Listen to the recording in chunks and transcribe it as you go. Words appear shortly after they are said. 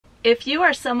If you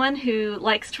are someone who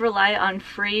likes to rely on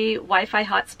free Wi-Fi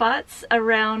hotspots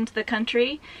around the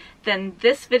country, then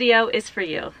this video is for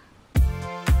you.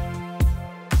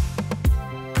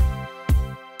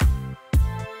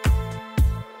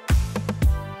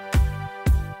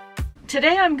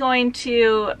 Today I'm going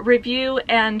to review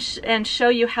and show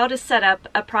you how to set up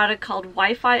a product called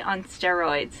Wi-Fi on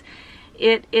Steroids.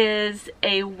 It is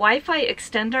a Wi-Fi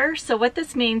extender, so what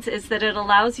this means is that it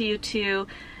allows you to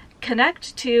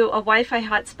connect to a Wi-Fi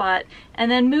hotspot and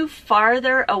then move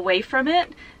farther away from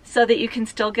it so that you can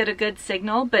still get a good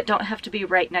signal but don't have to be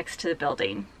right next to the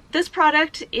building. This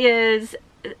product is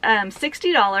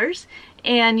 $60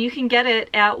 and you can get it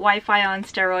at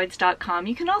wifiionsteroids.com.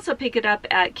 You can also pick it up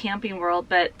at Camping World,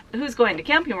 but who's going to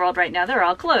Camping World right now? They're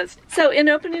all closed. So in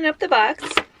opening up the box,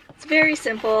 it's very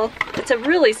simple. It's a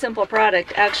really simple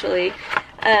product actually.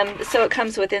 So it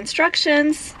comes with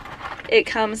instructions. It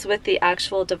comes with the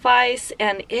actual device,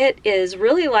 and it is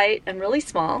really light and really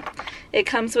small. It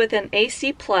comes with an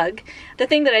AC plug. The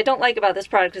thing that I don't like about this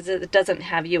product is that it doesn't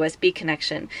have USB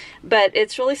connection, but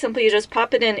it's really simple. You just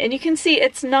pop it in, and you can see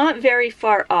it's not very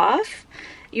far off.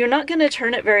 You're not going to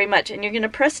turn it very much, and you're going to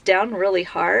press down really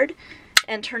hard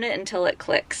and turn it until it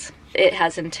clicks. It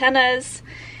has antennas,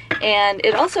 and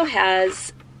it also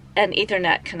has an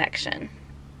Ethernet connection.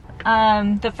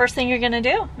 The first thing you're going to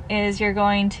do is you're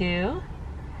going to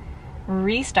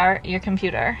restart your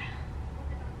computer.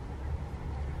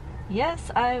 Yes,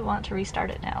 I want to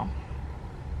restart it now.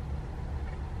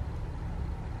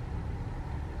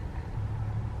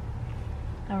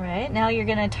 Alright, now you're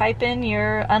going to type in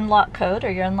your unlock code or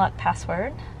your unlock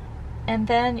password, and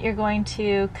then you're going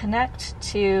to connect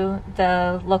to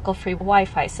the local free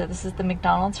Wi-Fi. So this is the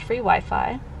McDonald's free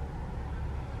Wi-Fi.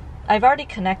 I've already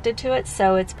connected to it,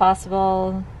 so it's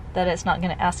possible that it's not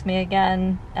going to ask me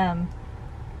again.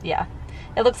 Yeah,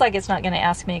 it looks like it's not going to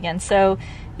ask me again. So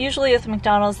usually with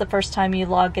McDonald's, the first time you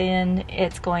log in,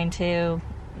 it's going to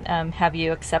have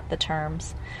you accept the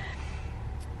terms.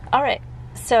 Alright,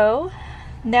 so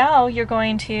now you're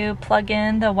going to plug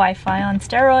in the Wi-Fi on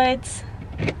Steroids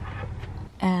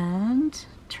and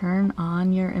turn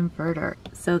on your inverter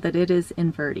so that it is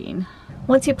inverting.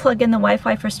 Once you plug in the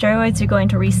Wi-Fi for Steroids, you're going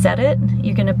to reset it.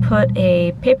 You're going to put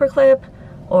a paperclip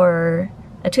or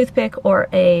a toothpick or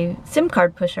a SIM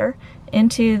card pusher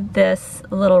into this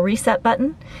little reset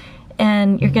button,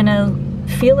 and you're going to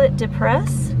feel it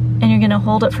depress, and you're going to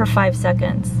hold it for 5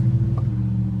 seconds.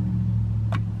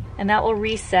 And that will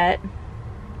reset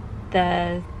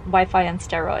the Wi-Fi on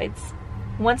Steroids.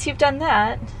 Once you've done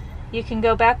that, you can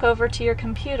go back over to your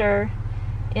computer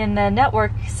in the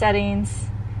network settings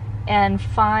and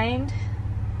find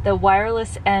the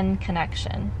wireless end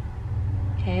connection.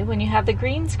 Okay, when you have the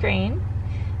green screen,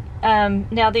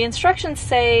 now the instructions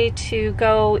say to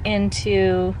go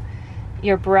into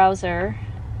your browser.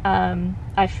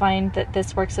 I find that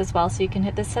this works as well, so you can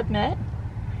hit the submit.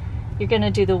 You're going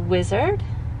to do the wizard,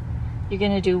 you're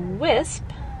going to do wisp,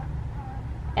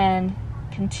 and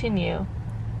continue.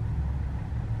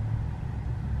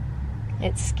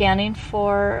 It's scanning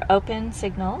for open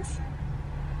signals.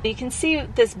 You can see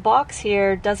this box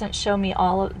here doesn't show me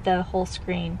all of the whole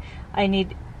screen. I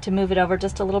need to move it over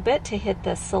just a little bit to hit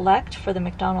the select for the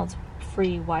McDonald's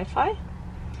free Wi-Fi.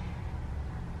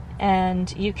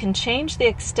 And you can change the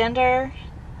extender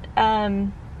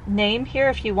name here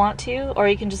if you want to, or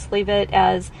you can just leave it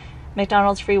as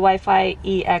McDonald's free Wi-Fi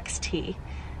EXT.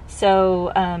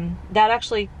 So that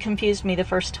actually confused me the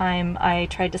first time I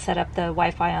tried to set up the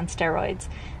Wi-Fi on Steroids.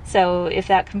 So if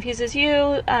that confuses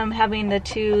you, having the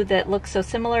two that look so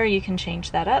similar, you can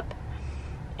change that up.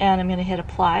 And I'm going to hit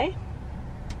apply.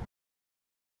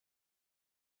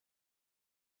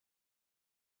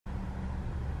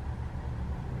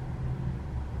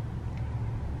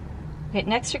 Okay,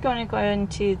 next you're going to go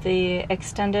into the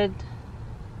extended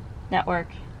network,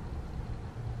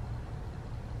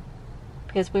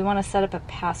 because we want to set up a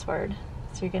password.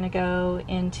 So you're going to go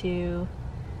into,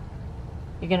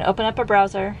 you're going to open up a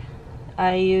browser.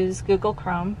 I use Google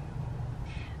Chrome.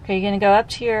 Okay, you're going to go up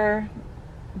to your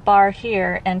bar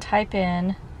here and type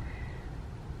in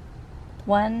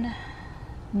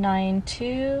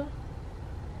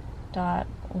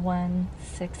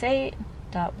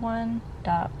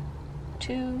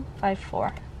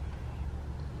 192.168.1.254.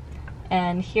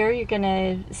 And here you're going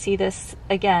to see this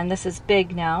again. This is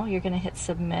big now. You're going to hit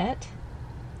submit.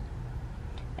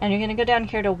 And you're going to go down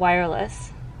here to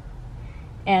wireless.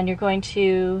 And you're going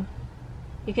to,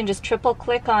 you can just triple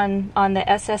click on the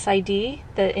SSID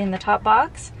in the top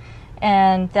box,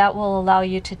 and that will allow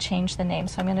you to change the name.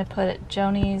 So I'm going to put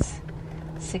Joni's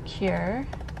Secure.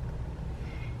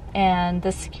 And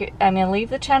I'm going to leave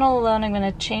the channel alone. I'm going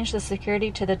to change the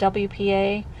security to the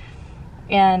WPA,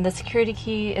 and the security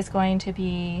key is going to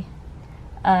be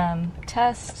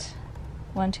test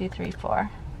 1 2 3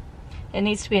 4. It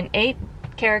needs to be an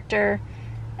 8-character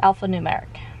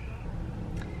alphanumeric.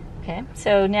 Okay,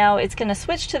 so now it's going to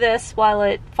switch to this while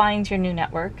it finds your new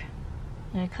network.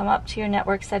 You're going to come up to your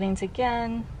network settings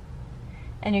again,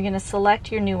 and you're going to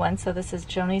select your new one. So this is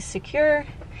Joni Secure,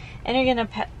 and you're going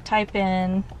to type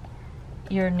in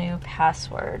your new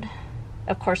password.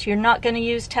 Of course, you're not going to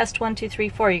use test 1 2 3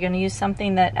 4. You're going to use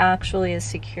something that actually is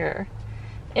secure.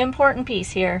 Important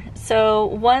piece here. So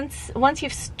once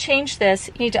you've changed this,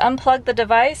 you need to unplug the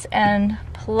device and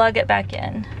plug it back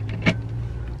in.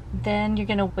 Then you're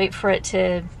going to wait for it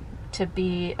to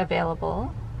be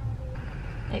available.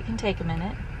 It can take a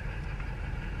minute.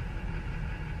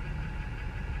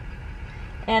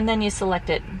 And then you select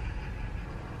it.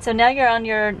 So now you're on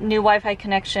your new Wi-Fi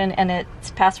connection and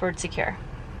it's password secure.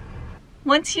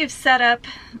 Once you've set up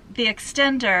the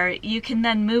extender, you can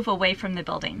then move away from the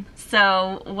building.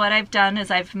 So what I've done is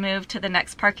I've moved to the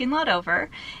next parking lot over,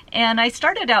 and I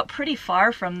started out pretty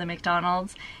far from the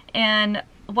McDonald's, and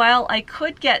while I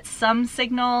could get some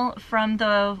signal from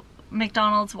the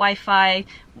McDonald's Wi-Fi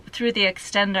through the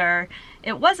extender,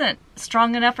 it wasn't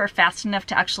strong enough or fast enough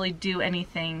to actually do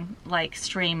anything like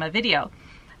stream a video.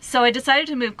 So I decided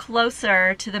to move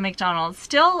closer to the McDonald's.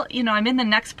 Still, you know, I'm in the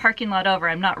next parking lot over.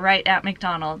 I'm not right at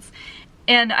McDonald's.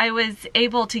 And I was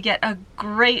able to get a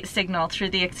great signal through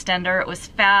the extender. It was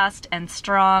fast and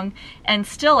strong, and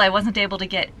still I wasn't able to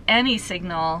get any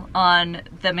signal on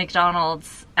the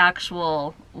McDonald's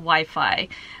actual Wi-Fi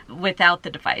without the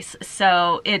device.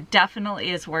 So it definitely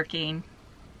is working.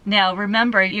 Now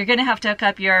remember, you're going to have to hook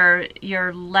up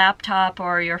your laptop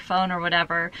or your phone or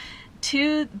whatever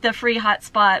to the free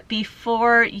hotspot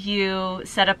before you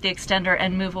set up the extender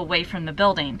and move away from the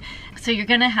building. So you're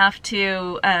going to have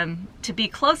to be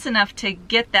close enough to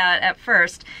get that at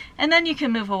first, and then you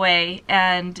can move away.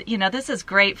 And you know, this is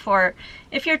great for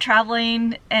if you're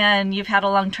traveling and you've had a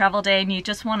long travel day and you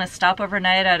just want to stop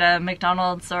overnight at a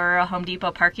McDonald's or a Home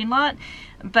Depot parking lot,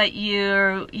 but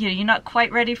you're not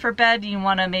quite ready for bed. You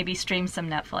want to maybe stream some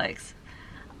Netflix.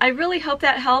 I really hope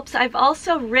that helps. I've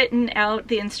also written out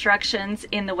the instructions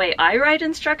in the way I write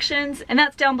instructions, and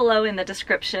that's down below in the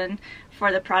description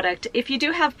for the product. If you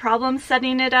do have problems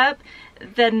setting it up,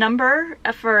 the number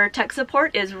for tech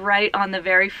support is right on the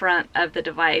very front of the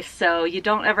device, so you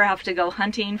don't ever have to go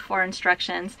hunting for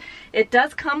instructions. It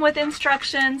does come with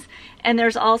instructions, and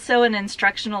there's also an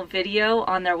instructional video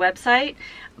on their website,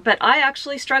 but I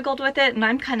actually struggled with it, and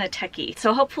I'm kind of techie.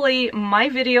 So hopefully my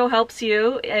video helps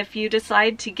you if you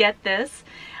decide to get this.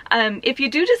 If you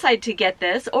do decide to get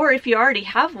this, or if you already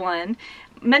have one,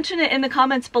 mention it in the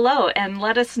comments below and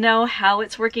let us know how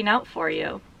it's working out for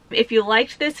you. If you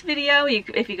liked this video,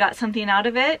 if you got something out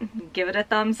of it, give it a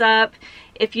thumbs up.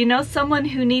 If you know someone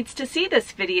who needs to see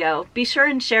this video, be sure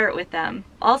and share it with them.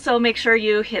 Also, make sure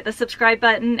you hit the subscribe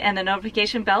button and the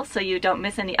notification bell so you don't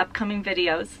miss any upcoming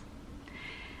videos.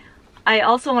 I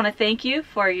also want to thank you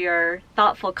for your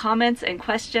thoughtful comments and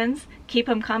questions. Keep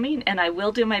them coming, and I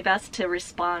will do my best to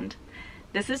respond.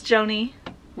 This is Joni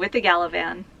with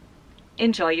TheGalavan.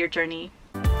 Enjoy your journey.